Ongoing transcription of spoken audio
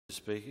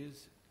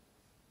Speakers.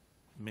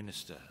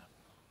 Minister.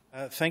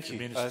 Thank you.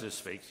 The Minister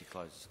speaks. He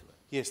closes the debate.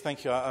 Yes,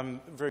 thank you.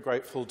 I'm very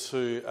grateful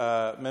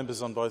to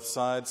members on both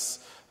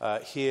sides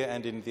here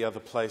and in the other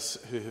place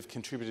who have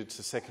contributed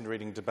to second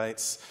reading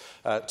debates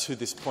to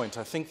this point.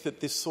 I think that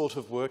this sort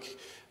of work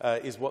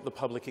is what the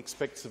public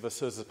expects of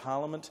us as a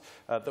parliament,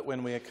 that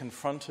when we are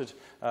confronted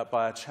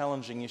by a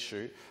challenging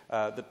issue,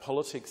 that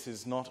politics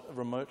is not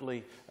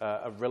remotely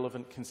a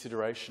relevant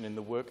consideration in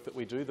the work that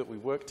we do, that we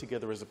work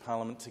together as a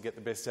parliament to get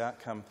the best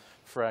outcome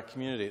for our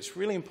community. It's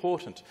really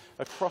important.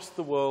 Across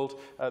the world,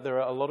 there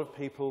are a lot of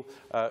people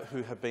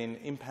who have been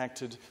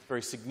impacted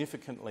very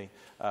significantly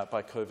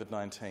by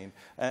COVID-19.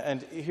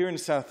 And here in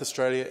South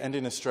Australia and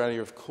in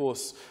Australia, of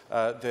course,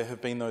 there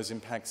have been those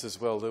impacts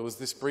as well. There was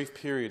this brief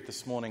period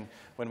this morning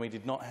when we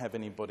did not have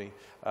anybody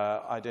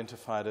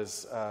identified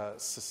as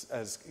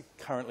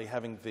currently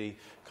having the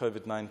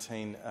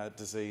COVID-19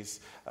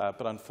 disease,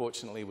 but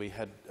unfortunately we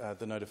had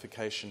the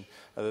notification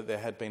that there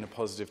had been a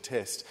positive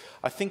test.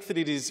 I think that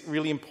it is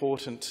really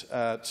important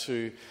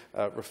to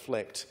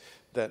reflect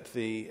that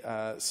the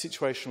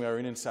situation we are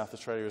in South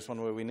Australia is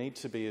one where we need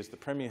to be, as the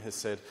Premier has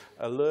said,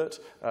 alert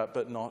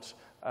but not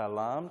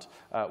alarmed.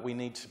 We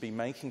need to be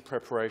making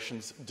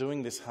preparations,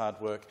 doing this hard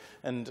work,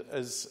 and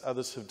as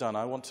others have done,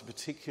 I want to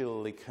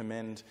particularly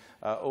commend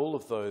all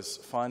of those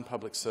fine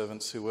public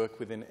servants who work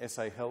within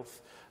SA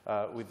Health,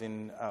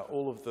 within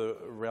all of the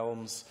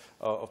realms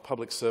of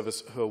public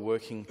service who are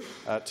working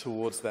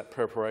towards that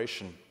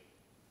preparation.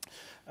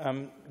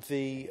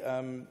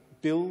 The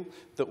bill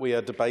that we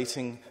are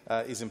debating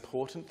is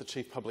important. The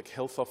Chief Public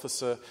Health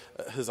Officer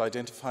has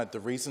identified the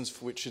reasons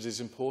for which it is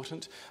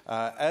important.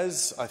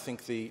 As I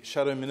think the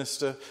Shadow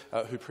Minister,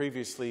 who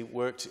previously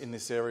worked in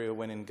this area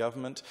when in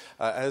government,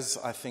 as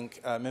I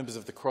think members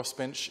of the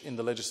crossbench in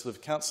the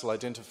Legislative Council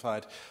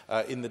identified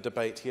in the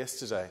debate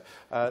yesterday,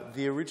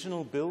 the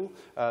original bill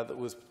that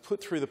was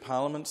put through the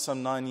Parliament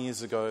some 9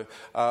 years ago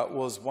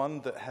was one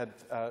that had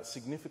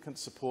significant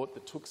support,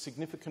 that took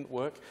significant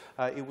work.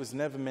 It was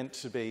never meant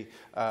to be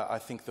I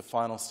think, the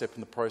final step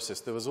in the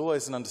process. There was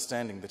always an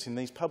understanding that in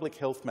these public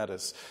health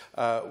matters,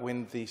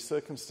 when the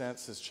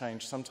circumstances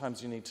change,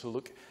 sometimes you need to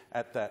look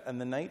at that. And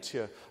the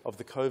nature of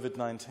the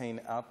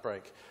COVID-19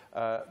 outbreak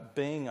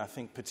being, I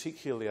think,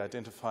 particularly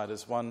identified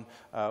as one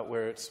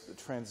where its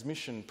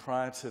transmission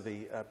prior to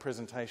the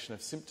presentation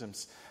of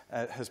symptoms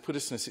has put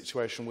us in a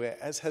situation where,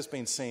 as has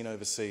been seen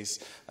overseas,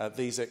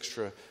 these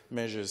extra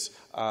measures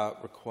are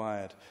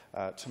required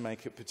to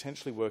make it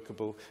potentially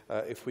workable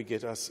if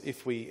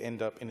we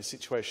end up in a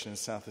situation in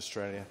South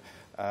Australia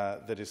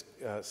that is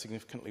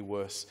significantly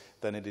worse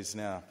than it is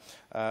now.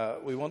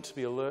 We want to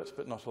be alert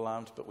but not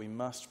alarmed, but we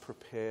must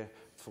prepare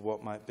for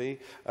what might be.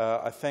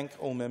 I thank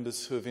all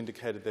members who have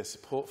indicated their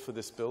support for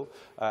this bill,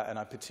 and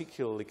I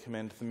particularly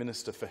commend the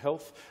Minister for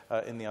Health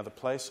in the other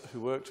place,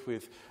 who worked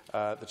with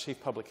the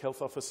Chief Public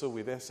Health Officer,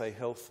 with SA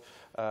Health,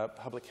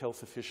 public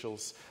health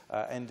officials,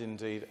 and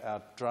indeed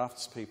our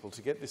draftspeople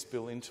to get this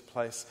bill into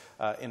place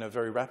in a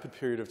very rapid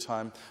period of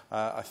time.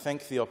 I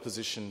thank the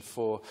opposition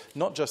for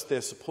not just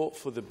their support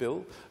for the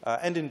bill,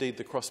 and indeed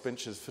the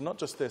crossbenchers for not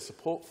just their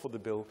support for the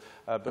bill,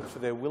 but for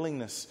their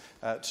willingness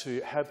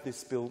to have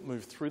this bill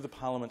move through the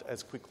Parliament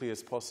as quickly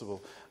as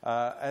possible.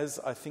 As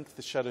I think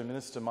the Shadow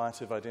Minister might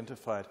have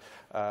identified,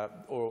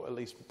 or at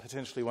least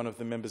potentially one of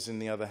the members in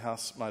the other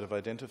House might have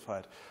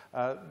identified,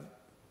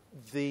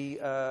 the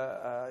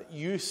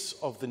use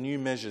of the new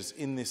measures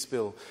in this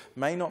bill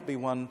may not be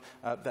one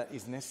that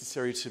is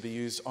necessary to be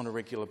used on a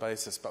regular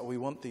basis, but we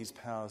want these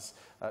powers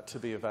to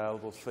be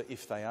available for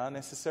if they are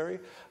necessary,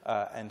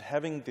 and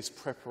having this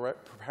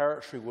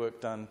preparatory work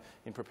done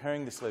in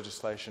preparing this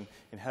legislation,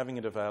 in having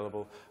it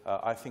available,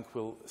 I think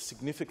will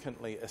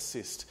significantly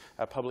assist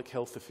our public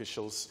health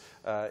officials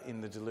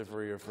in the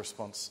delivery of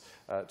response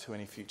to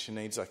any future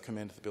needs. I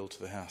commend the bill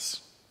to the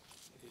House.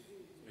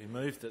 We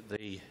move that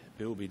the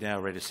bill be now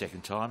read a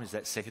second time. Is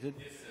that seconded?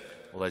 Yes,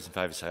 sir. All those in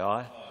favour say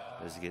aye.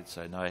 Those against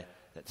say no.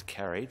 That's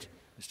carried.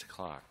 Mr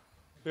Clark.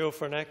 Bill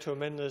for an Act to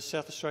amend the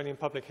South Australian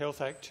Public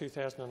Health Act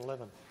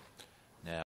 2011.